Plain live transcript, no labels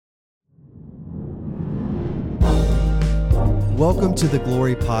Welcome to the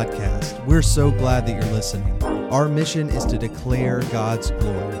Glory Podcast. We're so glad that you're listening. Our mission is to declare God's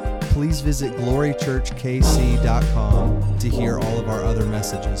glory. Please visit glorychurchkc.com to hear all of our other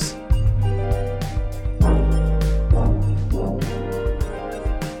messages.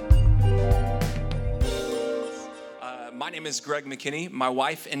 My name is Greg McKinney. My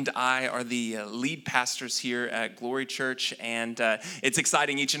wife and I are the lead pastors here at Glory Church, and it's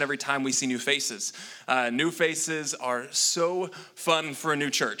exciting each and every time we see new faces. New faces are so fun for a new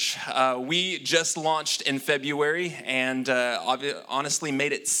church. We just launched in February, and honestly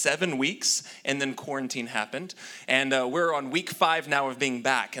made it 7 weeks, and then quarantine happened. And we're on week 5 now of being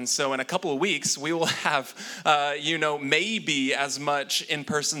back, and so in a couple of weeks, we will have, maybe as much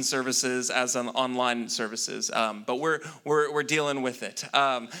in-person services as on online services, but we're dealing with it.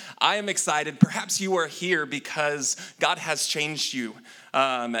 I am excited. Perhaps you are here because God has changed you.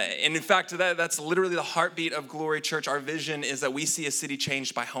 And in fact, that's literally the heartbeat of Glory Church. Our vision is that we see a city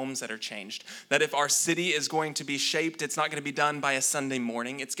changed by homes that are changed. That if our city is going to be shaped, it's not going to be done by a Sunday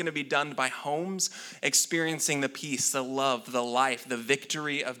morning. It's going to be done by homes experiencing the peace, the love, the life, the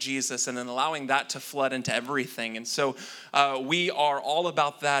victory of Jesus, and then allowing that to flood into everything. And so we are all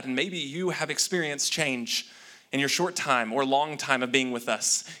about that. And maybe you have experienced change in your short time or long time of being with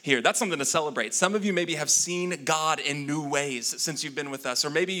us here. That's something to celebrate. Some of you maybe have seen God in new ways since you've been with us, or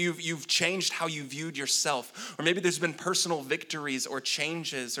maybe you've changed how you viewed yourself, or maybe there's been personal victories or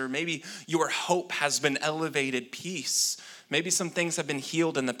changes, or maybe your hope has been elevated, peace. Maybe some things have been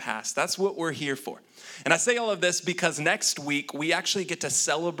healed in the past. That's what we're here for. And I say all of this because next week we actually get to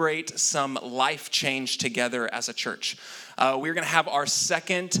celebrate some life change together as a church. We're going to have our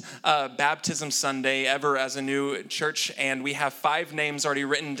second baptism Sunday ever as a new church, and we have 5 names already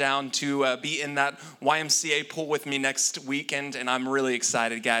written down to be in that YMCA pool with me next weekend, and I'm really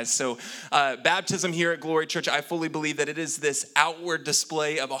excited, guys. So baptism here at Glory Church, I fully believe that it is this outward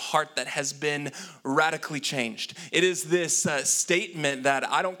display of a heart that has been radically changed. It is this statement that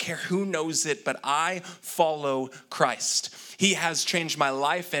I don't care who knows it, but I follow Christ. He has changed my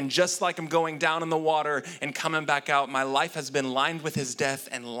life, and just like I'm going down in the water and coming back out, my life has been lined with his death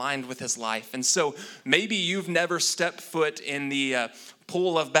and lined with his life. And so maybe you've never stepped foot in the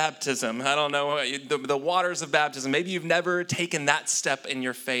pool of baptism. I don't know, the waters of baptism. Maybe you've never taken that step in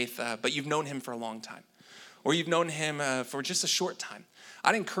your faith, but you've known him for a long time, or you've known him for just a short time.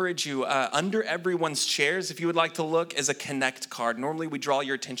 I'd encourage you, under everyone's chairs, if you would like to look, is a connect card. Normally we draw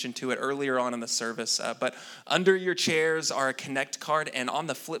your attention to it earlier on in the service, but under your chairs are a connect card, and on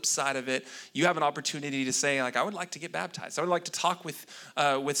the flip side of it, you have an opportunity to say, like, I would like to get baptized. I would like to talk with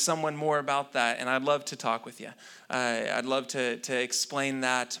someone more about that, and I'd love to talk with you. I'd love to explain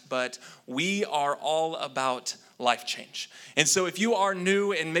that, but we are all about life change. And so if you are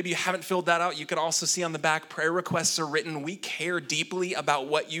new and maybe you haven't filled that out, you can also see on the back, prayer requests are written. We care deeply about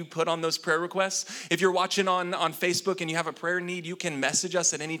what you put on those prayer requests. If you're watching on Facebook and you have a prayer need, you can message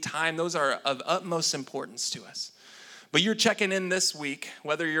us at any time. Those are of utmost importance to us. But you're checking in this week,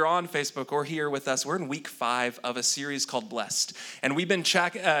 whether you're on Facebook or here with us. We're in week 5 of a series called Blessed. And we've been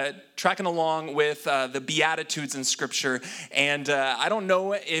tracking along with the Beatitudes in Scripture. And I don't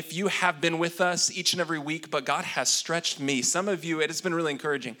know if you have been with us each and every week, but God has stretched me. Some of you, it has been really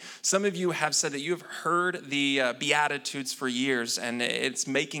encouraging. Some of you have said that you have heard the Beatitudes for years, and it's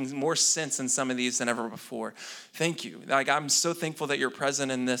making more sense in some of these than ever before. Thank you. Like, I'm so thankful that you're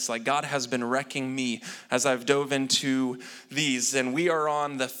present in this. Like, God has been wrecking me as I've dove into these, and we are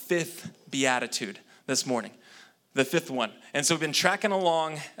on the 5th Beatitude this morning. The 5th one. And so we've been tracking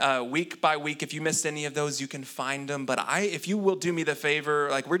along week by week. If you missed any of those, you can find them. But if you will do me the favor,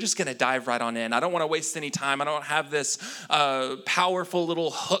 like, we're just going to dive right on in. I don't want to waste any time. I don't have this powerful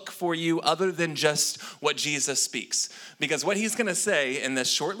little hook for you other than just what Jesus speaks. Because what he's going to say in this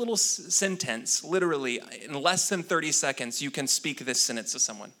short little sentence, literally in less than 30 seconds, you can speak this sentence to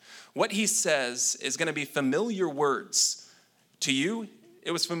someone. What he says is going to be familiar words to you.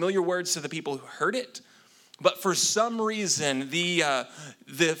 It was familiar words to the people who heard it. But for some reason, the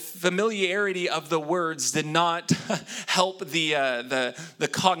familiarity of the words did not help the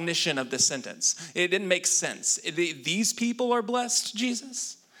cognition of the sentence. It didn't make sense. These people are blessed,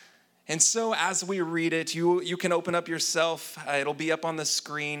 Jesus? And so as we read it, you can open up yourself. It'll be up on the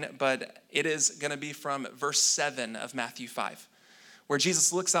screen, but it is going to be from verse 7 of Matthew 5, where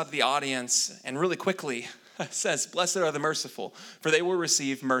Jesus looks out at the audience and really quickly says, "Blessed are the merciful, for they will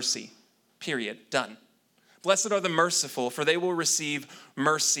receive mercy." Period. Done. Blessed are the merciful, for they will receive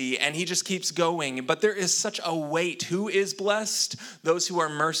mercy. And he just keeps going. But there is such a weight. Who is blessed? Those who are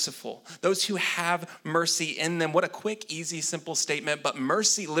merciful. Those who have mercy in them. What a quick, easy, simple statement. But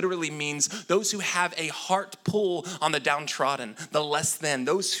mercy literally means those who have a heart pull on the downtrodden, the less than.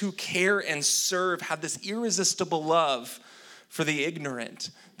 Those who care and serve, have this irresistible love for the ignorant,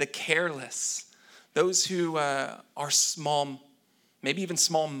 the careless. Those who are small, maybe even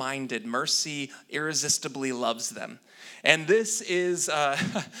small-minded. Mercy irresistibly loves them. And this is,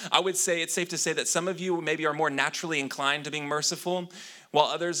 I would say, it's safe to say that some of you maybe are more naturally inclined to being merciful, while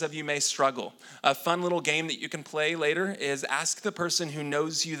others of you may struggle. A fun little game that you can play later is ask the person who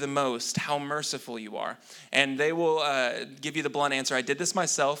knows you the most how merciful you are. And they will give you the blunt answer. I did this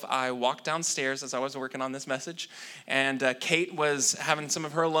myself. I walked downstairs as I was working on this message, and Kate was having some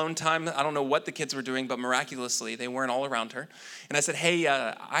of her alone time. I don't know what the kids were doing, but miraculously, they weren't all around her. And I said, hey,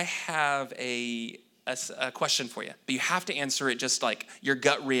 I have a question for you, but you have to answer it just like your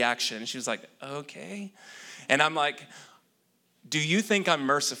gut reaction. And she was like, okay. And I'm like, do you think I'm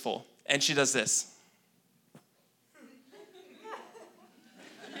merciful? And she does this.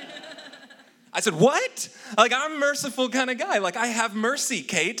 I said, what? Like, I'm a merciful kind of guy. Like, I have mercy,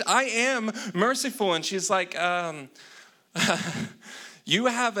 Kate. I am merciful. And she's like, you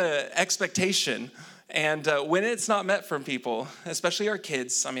have an expectation. And when it's not met from people, especially our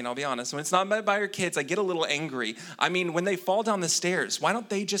kids, I mean, I'll be honest, when it's not met by our kids, I get a little angry. I mean, when they fall down the stairs, why don't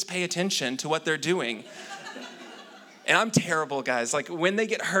they just pay attention to what they're doing? And I'm terrible, guys. Like, when they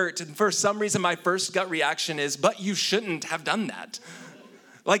get hurt, and for some reason, my first gut reaction is, but you shouldn't have done that.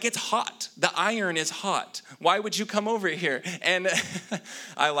 Like, it's hot. The iron is hot. Why would you come over here? And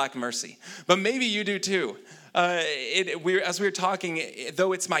I lack mercy. But maybe you do too. As we were talking,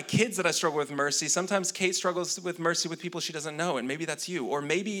 though it's my kids that I struggle with mercy, sometimes Kate struggles with mercy with people she doesn't know, and maybe that's you. Or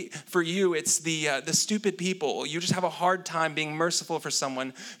maybe for you, it's the stupid people. You just have a hard time being merciful for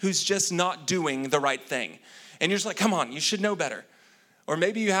someone who's just not doing the right thing. And you're just like, come on, you should know better. Or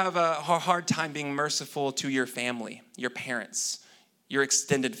maybe you have a hard time being merciful to your family, your parents, your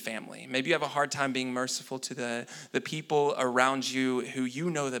extended family. Maybe you have a hard time being merciful to the people around you who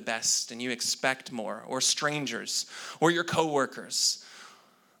you know the best and you expect more, or strangers, or your coworkers,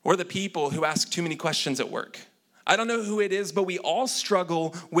 or the people who ask too many questions at work. I don't know who it is, but we all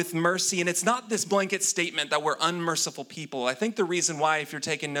struggle with mercy, and it's not this blanket statement that we're unmerciful people. I think the reason why, if you're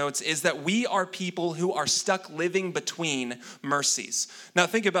taking notes, is that we are people who are stuck living between mercies. Now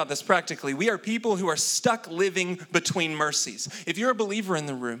think about this practically. We are people who are stuck living between mercies. If you're a believer in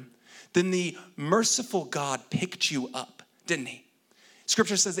the room, then the merciful God picked you up, didn't he?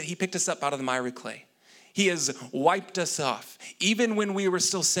 Scripture says that he picked us up out of the miry clay. He has wiped us off. Even when we were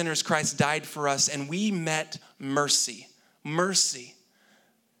still sinners, Christ died for us, and we met mercy. Mercy.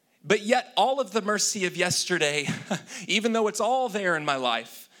 But yet, all of the mercy of yesterday, even though it's all there in my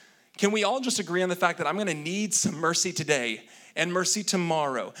life, can we all just agree on the fact that I'm going to need some mercy today and mercy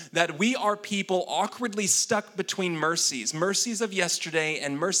tomorrow? That we are people awkwardly stuck between mercies. Mercies of yesterday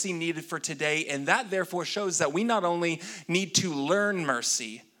and mercy needed for today. And that therefore shows that we not only need to learn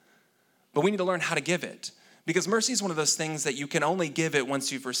mercy, but we need to learn how to give it. Because mercy is one of those things that you can only give it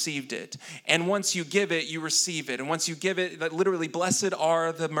once you've received it. And once you give it, you receive it. And once you give it, that literally, blessed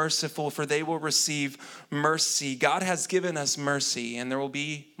are the merciful, for they will receive mercy. God has given us mercy, and there will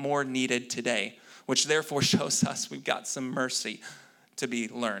be more needed today, which therefore shows us we've got some mercy to be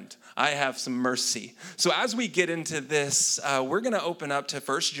learned. I have some mercy. So as we get into this, we're going to open up to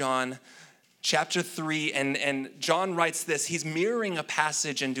 1 John chapter 3, and John writes this. He's mirroring a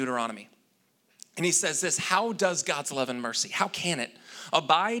passage in Deuteronomy. And he says this: how does God's love and mercy, how can it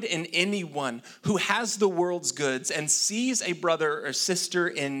abide in anyone who has the world's goods and sees a brother or sister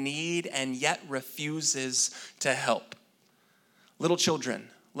in need and yet refuses to help? Little children,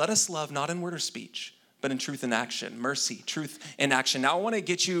 let us love not in word or speech, but in truth and action. Mercy, truth and action. Now I want to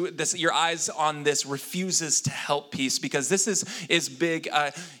get your eyes on this refuses to help piece, because this is big.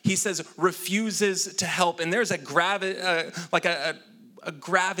 He says refuses to help, and there's a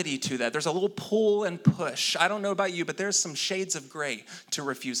gravity to that. There's a little pull and push. I don't know about you, but there's some shades of gray to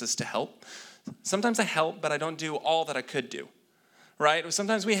refuses to help. Sometimes I help, but I don't do all that I could do, right?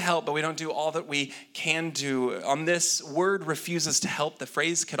 Sometimes we help, but we don't do all that we can do. On this word refuses to help, the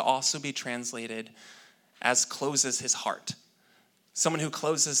phrase could also be translated as closes his heart. Someone who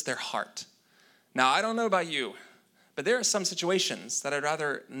closes their heart. Now, I don't know about you, but there are some situations that I'd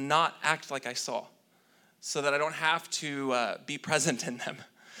rather not act like I saw, so that I don't have to be present in them.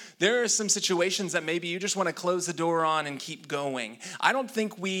 There are some situations that maybe you just want to close the door on and keep going. I don't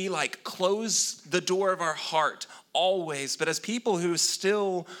think we close the door of our heart always, but as people who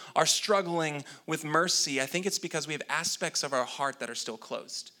still are struggling with mercy, I think it's because we have aspects of our heart that are still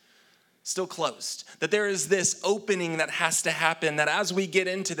closed. That there is this opening that has to happen, that as we get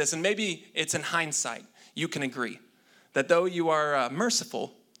into this, and maybe it's in hindsight, you can agree, that though you are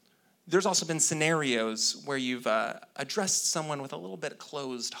merciful, there's also been scenarios where you've addressed someone with a little bit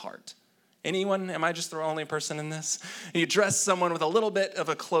closed heart. Anyone? Am I just the only person in this? You address someone with a little bit of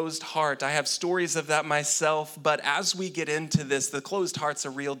a closed heart. I have stories of that myself, but as we get into this, the closed heart's a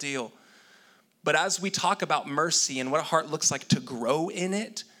real deal. But as we talk about mercy and what a heart looks like to grow in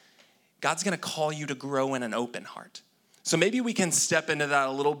it, God's going to call you to grow in an open heart. So maybe we can step into that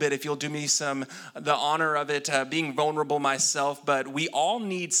a little bit if you'll do me the honor of it, being vulnerable myself. But we all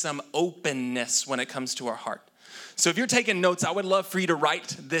need some openness when it comes to our heart. So if you're taking notes, I would love for you to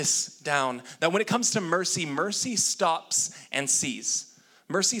write this down. That when it comes to mercy, mercy stops and sees.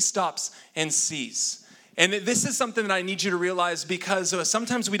 Mercy stops and sees. And this is something that I need you to realize, because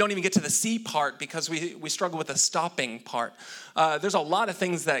sometimes we don't even get to the see part because we struggle with the stopping part. There's a lot of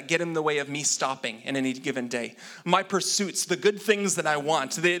things that get in the way of me stopping in any given day. My pursuits, the good things that I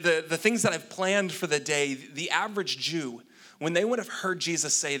want, the things that I've planned for the day. The average Jew, when they would have heard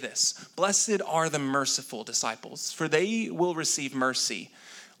Jesus say this, "Blessed are the merciful disciples, for they will receive mercy."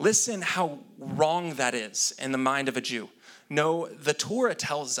 Listen how wrong that is in the mind of a Jew. No, the Torah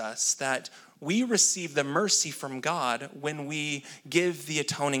tells us that we receive the mercy from God when we give the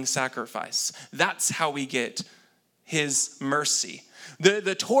atoning sacrifice. That's how we get his mercy.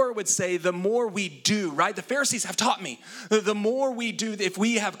 The Torah would say the more we do, right? The Pharisees have taught me, the more we do, if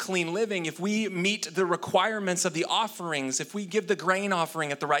we have clean living, if we meet the requirements of the offerings, if we give the grain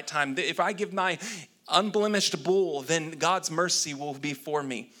offering at the right time, if I give my unblemished bull, then God's mercy will be for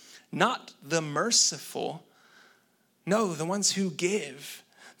me. Not the merciful. No, the ones who give.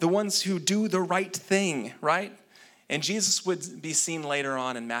 The ones who do the right thing, right? And Jesus would be seen later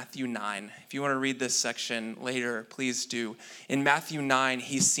on in Matthew 9. If you want to read this section later, please do. In Matthew 9,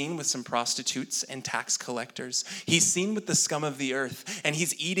 he's seen with some prostitutes and tax collectors. He's seen with the scum of the earth, and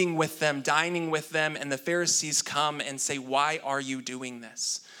he's eating with them, dining with them, and the Pharisees come and say, "Why are you doing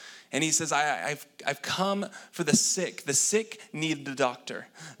this?" And he says, I've come for the sick. The sick need the doctor.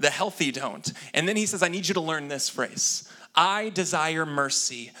 The healthy don't. And then he says, I need you to learn this phrase. I desire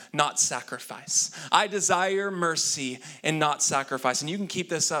mercy, not sacrifice. I desire mercy and not sacrifice. And you can keep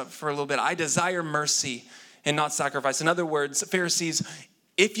this up for a little bit. I desire mercy and not sacrifice. In other words, Pharisees,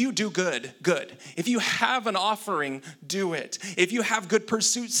 if you do good, good. If you have an offering, do it. If you have good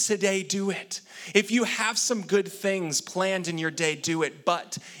pursuits today, do it. If you have some good things planned in your day, do it.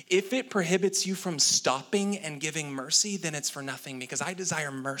 But if it prohibits you from stopping and giving mercy, then it's for nothing, because I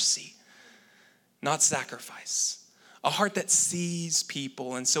desire mercy, not sacrifice. A heart that sees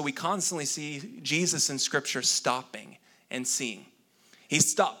people. And so we constantly see Jesus in Scripture stopping and seeing. He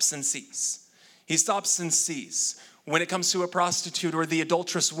stops and sees. He stops and sees. When it comes to a prostitute or the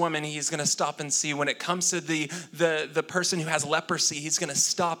adulterous woman, he's going to stop and see. When it comes to the person who has leprosy, he's going to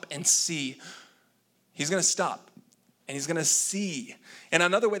stop and see. He's going to stop and he's going to see. And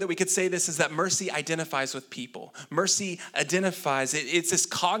another way that we could say this is that mercy identifies with people. Mercy identifies. It's this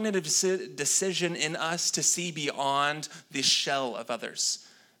cognitive decision in us to see beyond the shell of others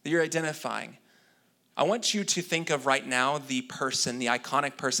that you're identifying. I want you to think of right now the person, the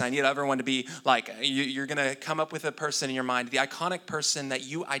iconic person. I need everyone to be like, you're going to come up with a person in your mind, the iconic person that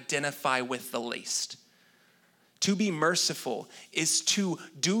you identify with the least. To be merciful is to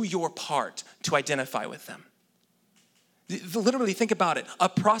do your part to identify with them. Literally think about it. A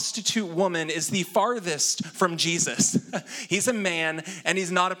prostitute woman is the farthest from Jesus. He's a man and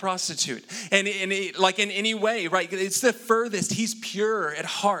he's not a prostitute. And like in any way, right? It's the furthest. He's pure at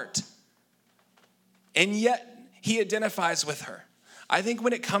heart. And yet he identifies with her. I think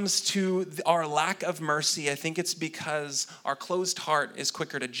when it comes to our lack of mercy, I think it's because our closed heart is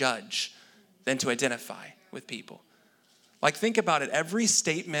quicker to judge than to identify with people. Like, think about it. Every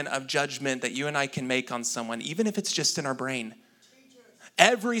statement of judgment that you and I can make on someone, even if it's just in our brain,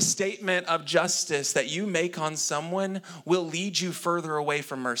 every statement of justice that you make on someone will lead you further away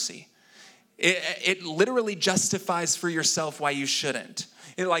from mercy. It literally justifies for yourself why you shouldn't.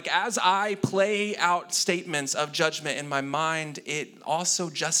 Like, as I play out statements of judgment in my mind, it also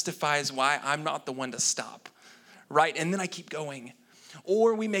justifies why I'm not the one to stop, right? And then I keep going.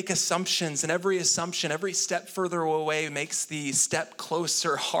 Or we make assumptions, and every assumption, every step further away makes the step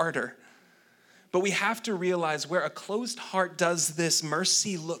closer harder. But we have to realize where a closed heart does this,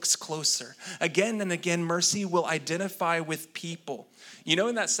 mercy looks closer. Again and again, mercy will identify with people. You know,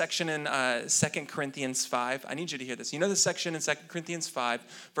 in that section in 2 Corinthians 5, I need you to hear this. You know the section in 2 Corinthians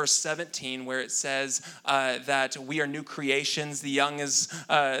 5, verse 17, where it says that we are new creations. The young is,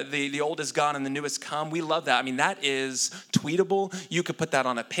 the old is gone and the new has come. We love that. I mean, that is tweetable. You could put that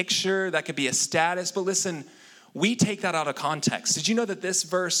on a picture. That could be a status. But listen, we take that out of context. Did you know that this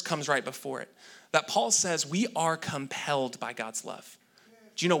verse comes right before it? That Paul says we are compelled by God's love.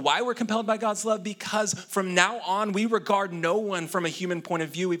 Do you know why we're compelled by God's love? Because from now on, we regard no one from a human point of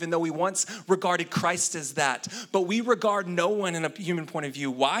view, even though we once regarded Christ as that. But we regard no one in a human point of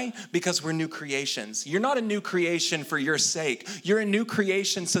view. Why? Because we're new creations. You're not a new creation for your sake. You're a new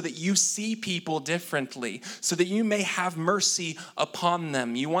creation so that you see people differently, so that you may have mercy upon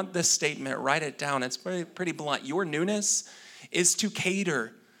them. You want this statement, write it down. It's pretty blunt. Your newness is to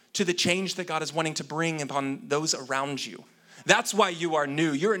cater to the change that God is wanting to bring upon those around you. That's why you are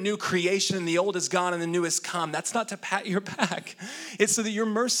new. You're a new creation and the old is gone and the new has come. That's not to pat your back. It's so that you're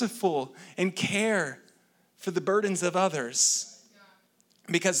merciful and care for the burdens of others.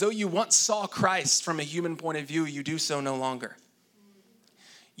 Because though you once saw Christ from a human point of view, you do so no longer.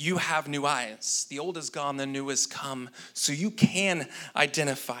 You have new eyes. The old is gone, the new has come. So you can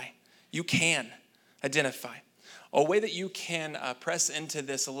identify. You can identify. A way that you can press into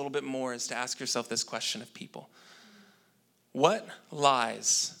this a little bit more is to ask yourself this question of people. What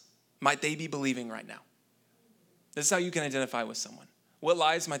lies might they be believing right now? This is how you can identify with someone. What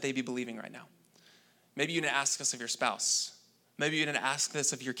lies might they be believing right now? Maybe you need to ask this of your spouse. Maybe you need to ask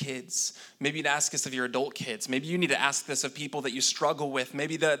this of your kids. Maybe you need to ask this of your adult kids. Maybe you need to ask this of people that you struggle with.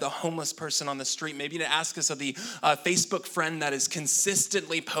 Maybe the homeless person on the street. Maybe you need to ask this of the Facebook friend that is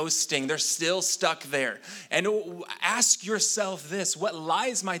consistently posting. They're still stuck there. And ask yourself this. What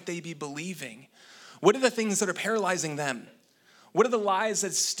lies might they be believing? What are the things that are paralyzing them? What are the lies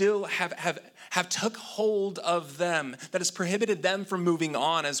that still have took hold of them, that has prohibited them from moving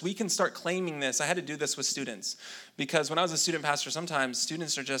on? As we can start claiming this, I had to do this with students because when I was a student pastor, sometimes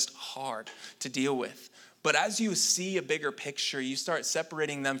students are just hard to deal with. But as you see a bigger picture, you start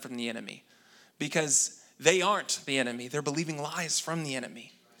separating them from the enemy because they aren't the enemy. They're believing lies from the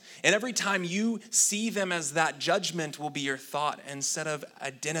enemy. And every time you see them as that, judgment will be your thought instead of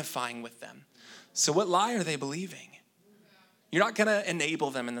identifying with them. So what lie are they believing? You're not going to enable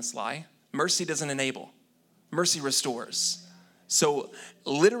them in this lie. Mercy doesn't enable. Mercy restores. So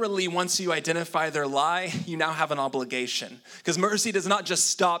literally, once you identify their lie, you now have an obligation. Because mercy does not just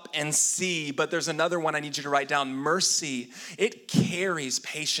stop and see, but there's another one I need you to write down. Mercy, it carries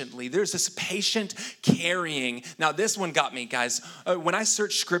patiently. There's this patient carrying. Now, this one got me, guys. When I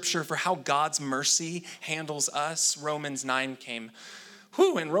searched scripture for how God's mercy handles us, Romans 9 came.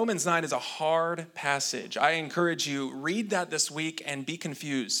 And Romans 9 is a hard passage. I encourage you, read that this week and be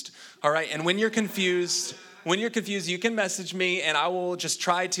confused. All right, and when you're confused, you can message me and I will just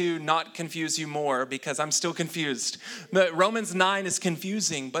try to not confuse you more because I'm still confused. But Romans 9 is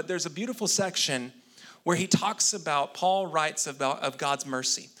confusing, but there's a beautiful section where Paul writes about of God's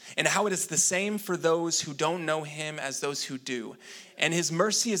mercy and how it is the same for those who don't know him as those who do. And his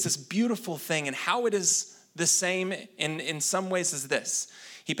mercy is this beautiful thing, and how it is the same in some ways as this.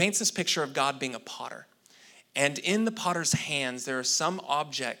 He paints this picture of God being a potter. And in the potter's hands, there are some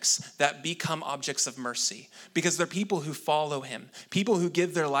objects that become objects of mercy because they're people who follow him, people who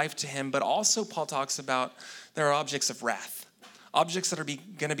give their life to him. But also Paul talks about there are objects of wrath, objects that are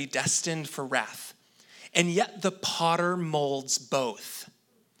going to be destined for wrath. And yet the potter molds both.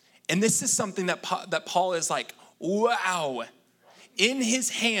 And this is something that Paul is like, wow. In his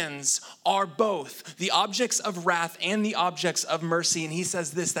hands are both the objects of wrath and the objects of mercy. And he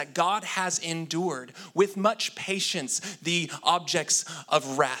says this, that God has endured with much patience the objects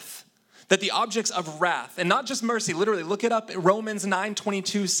of wrath. That the objects of wrath, and not just mercy, literally look it up. Romans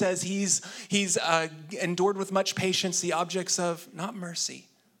 9:22 says he's endured with much patience the objects of, not mercy,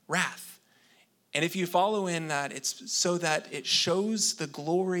 wrath. And if you follow in that, it's so that it shows the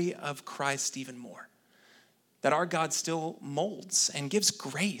glory of Christ even more. That our God still molds and gives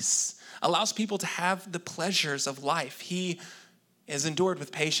grace, allows people to have the pleasures of life. He is endured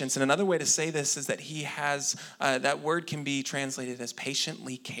with patience. And another way to say this is that he has, that word can be translated as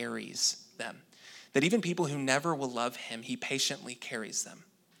patiently carries them. That even people who never will love him, he patiently carries them.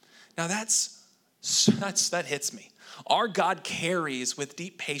 Now that hits me. Our God carries with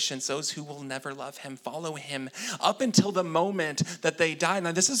deep patience those who will never love him, follow him up until the moment that they die.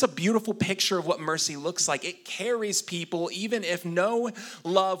 Now, this is a beautiful picture of what mercy looks like. It carries people even if no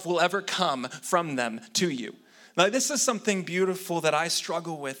love will ever come from them to you. Like, this is something beautiful that I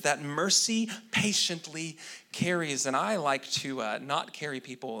struggle with, that mercy patiently carries. And I like to not carry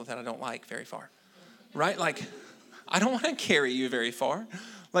people that I don't like very far, right? Like, I don't want to carry you very far.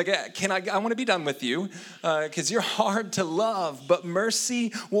 Like, I want to be done with you because you're hard to love, but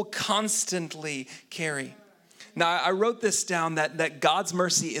mercy will constantly carry. Now, I wrote this down that God's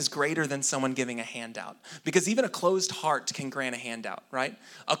mercy is greater than someone giving a handout, because even a closed heart can grant a handout, right?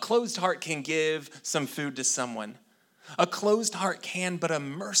 A closed heart can give some food to someone. A closed heart can, but a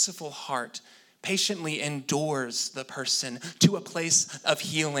merciful heart patiently endures the person to a place of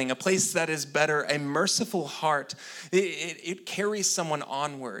healing, a place that is better. A merciful heart, it carries someone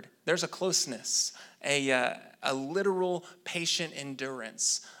onward. There's a closeness, a literal patient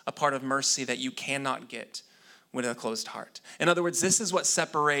endurance, a part of mercy that you cannot get with a closed heart. In other words, this is what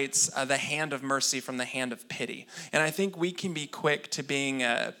separates the hand of mercy from the hand of pity. And I think we can be quick to being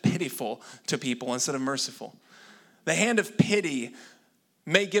pitiful to people instead of merciful. The hand of pity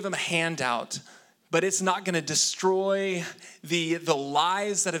may give them a handout, but it's not going to destroy the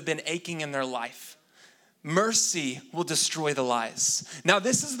lies that have been aching in their life. Mercy will destroy the lies. Now,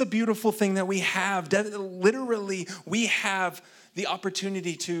 this is the beautiful thing that we have. Literally, we have the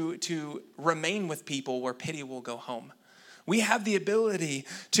opportunity to remain with people where pity will go home. We have the ability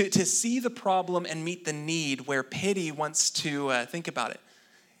to see the problem and meet the need where pity wants to, think about it.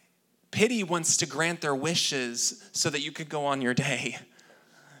 Pity wants to grant their wishes so that you could go on your day.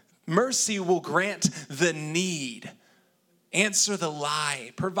 Mercy will grant the need, answer the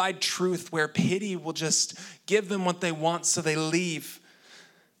lie, provide truth, where pity will just give them what they want so they leave.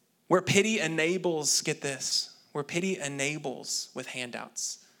 Where pity enables, get this, where pity enables with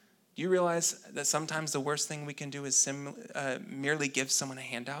handouts. Do you realize that sometimes the worst thing we can do is merely give someone a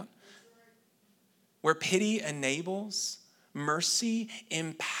handout? Where pity enables, mercy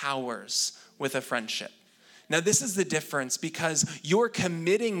empowers with a friendship. Now, this is the difference, because you're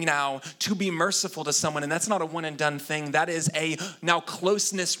committing now to be merciful to someone, and that's not a one and done thing. That is a now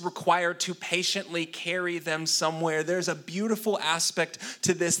closeness required to patiently carry them somewhere. There's a beautiful aspect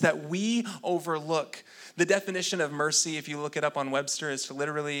to this that we overlook. The definition of mercy, if you look it up on Webster, is to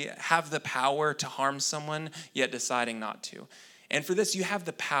literally have the power to harm someone, yet deciding not to. And for this, you have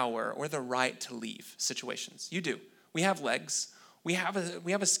the power or the right to leave situations. You do. We have legs. We have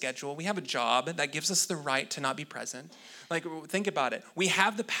a schedule. We have a job that gives us the right to not be present. Like, think about it. We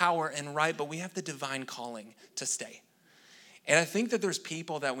have the power and right, but we have the divine calling to stay. And I think that there's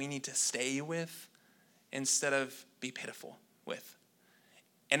people that we need to stay with instead of be pitiful with.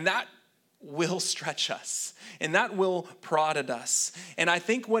 And that will stretch us, and that will prod at us. And I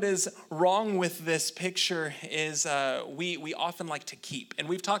think what is wrong with this picture is we often like to keep. And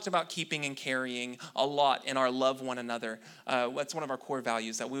we've talked about keeping and carrying a lot in our love one another. That's one of our core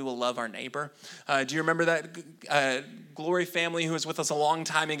values, that we will love our neighbor. Do you remember that Glory family who was with us a long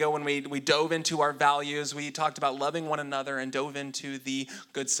time ago when we dove into our values? We talked about loving one another and dove into the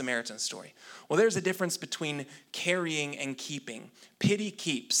Good Samaritan story. Well, there's a difference between carrying and keeping. Pity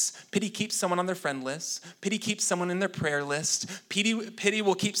keeps. Pity keeps someone on their friend list. Pity keeps someone in their prayer list. Pity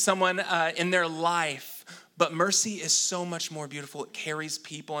will keep someone in their life. But mercy is so much more beautiful. It carries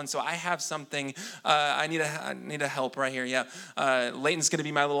people. And so I have something, I need a help right here. Yeah. Leighton's going to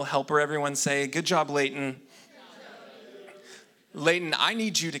be my little helper. Everyone say, good job, Leighton. Leighton, I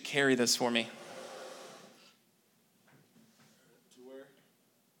need you to carry this for me.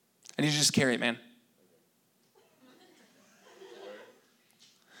 I need you to just carry it, man.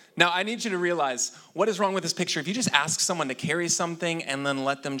 Now, I need you to realize what is wrong with this picture. If you just ask someone to carry something and then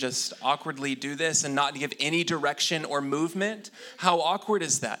let them just awkwardly do this and not give any direction or movement, how awkward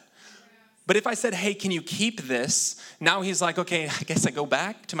is that? But if I said, hey, can you keep this? Now he's like, okay, I guess I go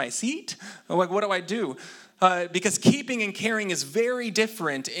back to my seat. I'm like, what do I do? Because keeping and carrying is very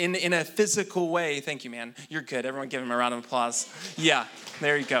different in a physical way. Thank you, man. You're good. Everyone give him a round of applause. Yeah,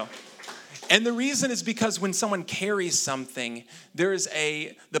 there you go. And the reason is because when someone carries something, there's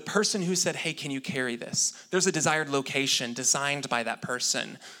the person who said, hey, can you carry this? There's a desired location designed by that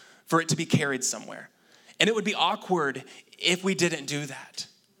person for it to be carried somewhere. And it would be awkward if we didn't do that.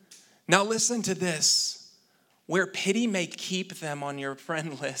 Now listen to this. Where pity may keep them on your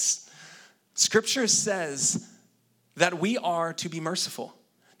friend list, Scripture says that we are to be merciful,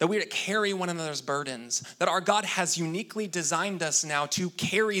 that we are to carry one another's burdens, that our God has uniquely designed us now to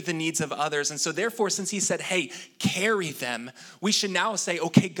carry the needs of others. And so therefore, since he said, hey, carry them, we should now say,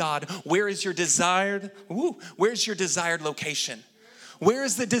 okay, God, where's your desired location? Where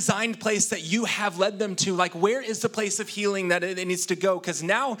is the designed place that you have led them to? Like, where is the place of healing that it needs to go? Because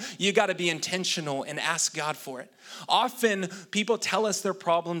now you got to be intentional and ask God for it. Often people tell us their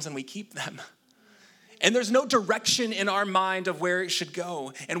problems and we keep them. And there's no direction in our mind of where it should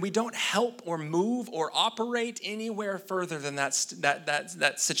go. And we don't help or move or operate anywhere further than that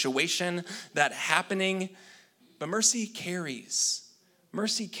situation, that happening. But mercy carries.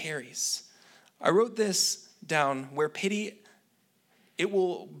 Mercy carries. I wrote this down, where pity, it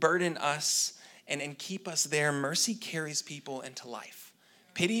will burden us and keep us there. Mercy carries people into life.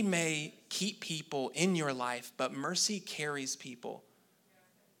 Pity may keep people in your life, but mercy carries people.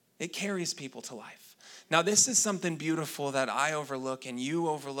 It carries people to life. Now, this is something beautiful that I overlook and you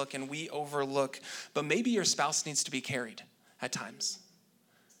overlook and we overlook, but maybe your spouse needs to be carried at times.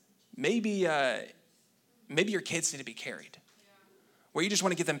 Maybe your kids need to be carried, where you just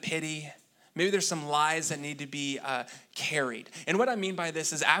want to give them pity. Maybe there's some lies that need to be carried. And what I mean by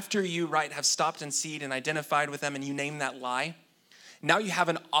this is after you, have stopped and seen and identified with them and you name that lie, now you have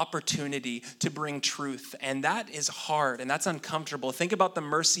an opportunity to bring truth, and that is hard, and that's uncomfortable. Think about the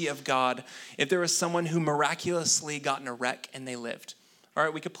mercy of God if there was someone who miraculously got in a wreck and they lived. All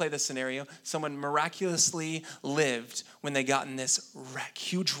right, we could play this scenario. Someone miraculously lived when they got in this wreck,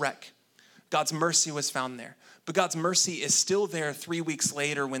 huge wreck. God's mercy was found there, but God's mercy is still there 3 weeks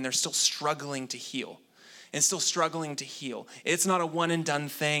later when they're still struggling to heal. And still struggling to heal. It's not a one and done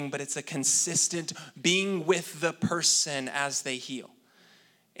thing, but it's a consistent being with the person as they heal.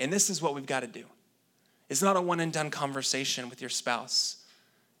 And this is what we've got to do. It's not a one and done conversation with your spouse.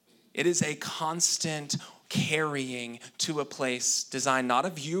 It is a constant carrying to a place designed not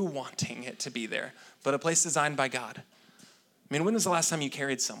of you wanting it to be there, but a place designed by God. I mean, when was the last time you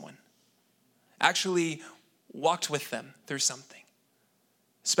carried someone? Actually walked with them through something.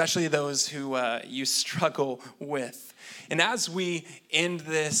 Especially those who you struggle with. And as we end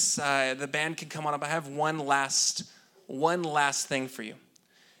this, the band can come on up. I have one last thing for you.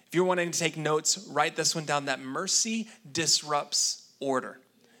 If you're wanting to take notes, write this one down, that mercy disrupts order.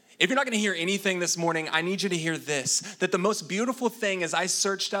 If you're not going to hear anything this morning, I need you to hear this, that the most beautiful thing as I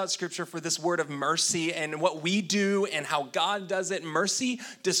searched out scripture for this word of mercy and what we do and how God does it, mercy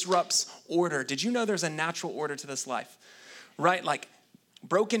disrupts order. Did you know there's a natural order to this life? Right? Like,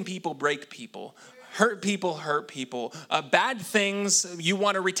 broken people break people. Hurt people hurt people. Bad things, you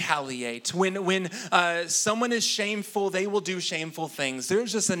want to retaliate. When someone is shameful, they will do shameful things.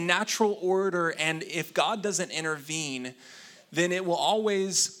 There's just a natural order, and if God doesn't intervene, then it will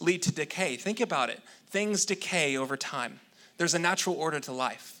always lead to decay. Think about it. Things decay over time. There's a natural order to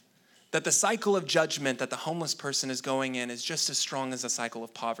life. That the cycle of judgment that the homeless person is going in is just as strong as the cycle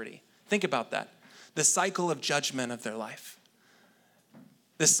of poverty. Think about that. The cycle of judgment of their life.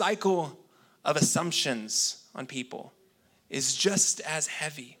 The cycle of assumptions on people is just as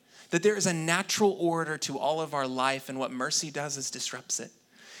heavy. That there is a natural order to all of our life, and what mercy does is disrupts it.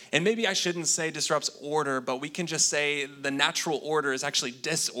 And maybe I shouldn't say disrupts order, but we can just say the natural order is actually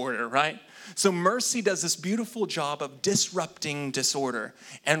disorder, right? So mercy does this beautiful job of disrupting disorder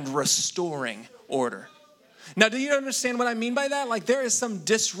and restoring order. Now, do you understand what I mean by that? Like, there is some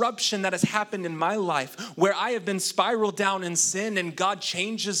disruption that has happened in my life where I have been spiraled down in sin and God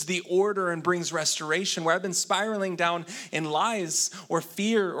changes the order and brings restoration, where I've been spiraling down in lies or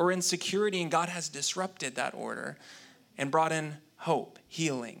fear or insecurity, and God has disrupted that order and brought in hope,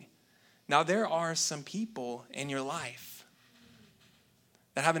 healing. Now, there are some people in your life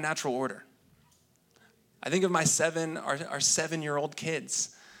that have a natural order. I think of our 7-year-old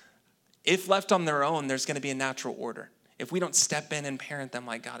kids. If left on their own, there's going to be a natural order if we don't step in and parent them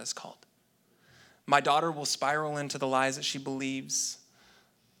like God has called. My daughter will spiral into the lies that she believes,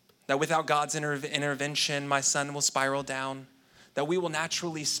 that without God's intervention, my son will spiral down, that we will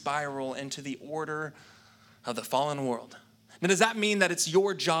naturally spiral into the order of the fallen world. Now, does that mean that it's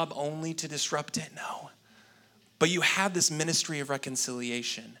your job only to disrupt it? No. But you have this ministry of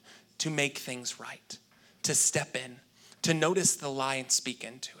reconciliation to make things right, to step in, to notice the lie and speak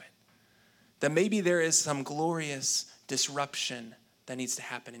into it. That maybe there is some glorious disruption that needs to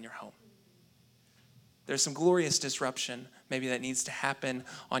happen in your home. There's some glorious disruption maybe that needs to happen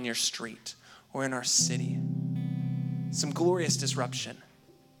on your street or in our city. Some glorious disruption.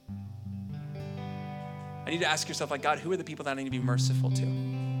 I need to ask yourself, like, God, who are the people that I need to be merciful to?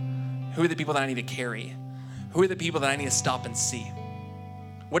 Who are the people that I need to carry? Who are the people that I need to stop and see?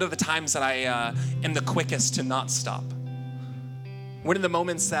 What are the times that I am the quickest to not stop? What are the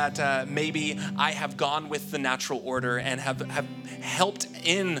moments that maybe I have gone with the natural order and have helped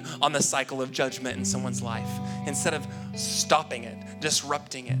in on the cycle of judgment in someone's life instead of stopping it,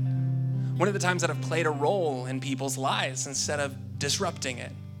 disrupting it? What are the times that I've played a role in people's lives instead of disrupting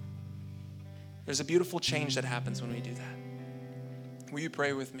it? There's a beautiful change that happens when we do that. Will you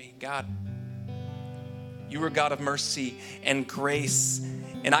pray with me? God, You are God of mercy and grace.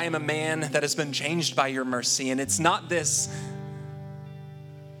 And I am a man that has been changed by your mercy. And it's not this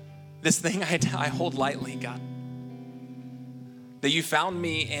thing I hold lightly, God. That you found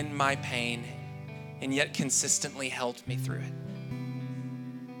me in my pain and yet consistently held me through it.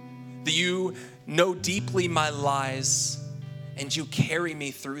 That you know deeply my lies and you carry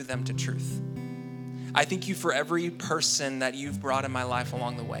me through them to truth. I thank you for every person that you've brought in my life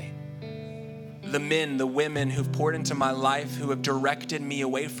along the way. The men, the women who've poured into my life, who have directed me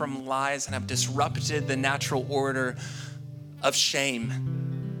away from lies and have disrupted the natural order of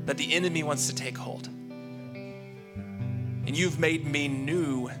shame that the enemy wants to take hold. And you've made me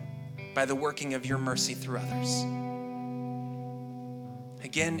new by the working of your mercy through others.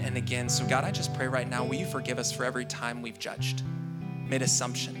 Again and again. So God, I just pray right now, will you forgive us for every time we've judged, made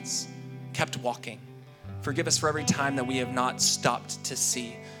assumptions, kept walking. Forgive us for every time that we have not stopped to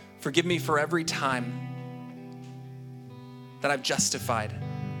see. Forgive me for every time that I've justified.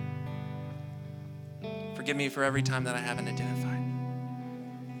 Forgive me for every time that I haven't identified,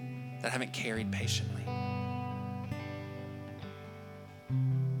 that I haven't carried patiently.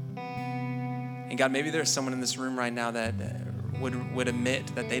 And God, maybe there's someone in this room right now that would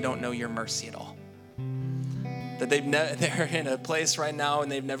admit that they don't know your mercy at all. That they're in a place right now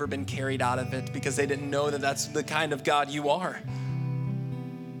and they've never been carried out of it because they didn't know that that's the kind of God you are.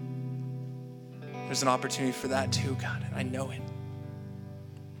 There's an opportunity for that too, God, and I know it.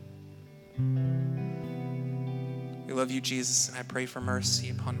 We love you, Jesus, and I pray for mercy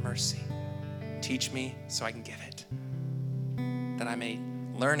upon mercy. Teach me so I can give it, that I may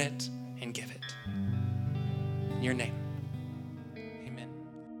learn it and give it. In your name, amen.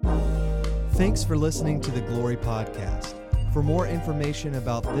 Thanks for listening to the Glory Podcast. For more information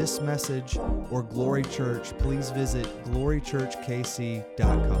about this message or Glory Church, please visit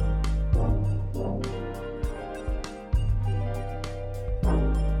glorychurchkc.com.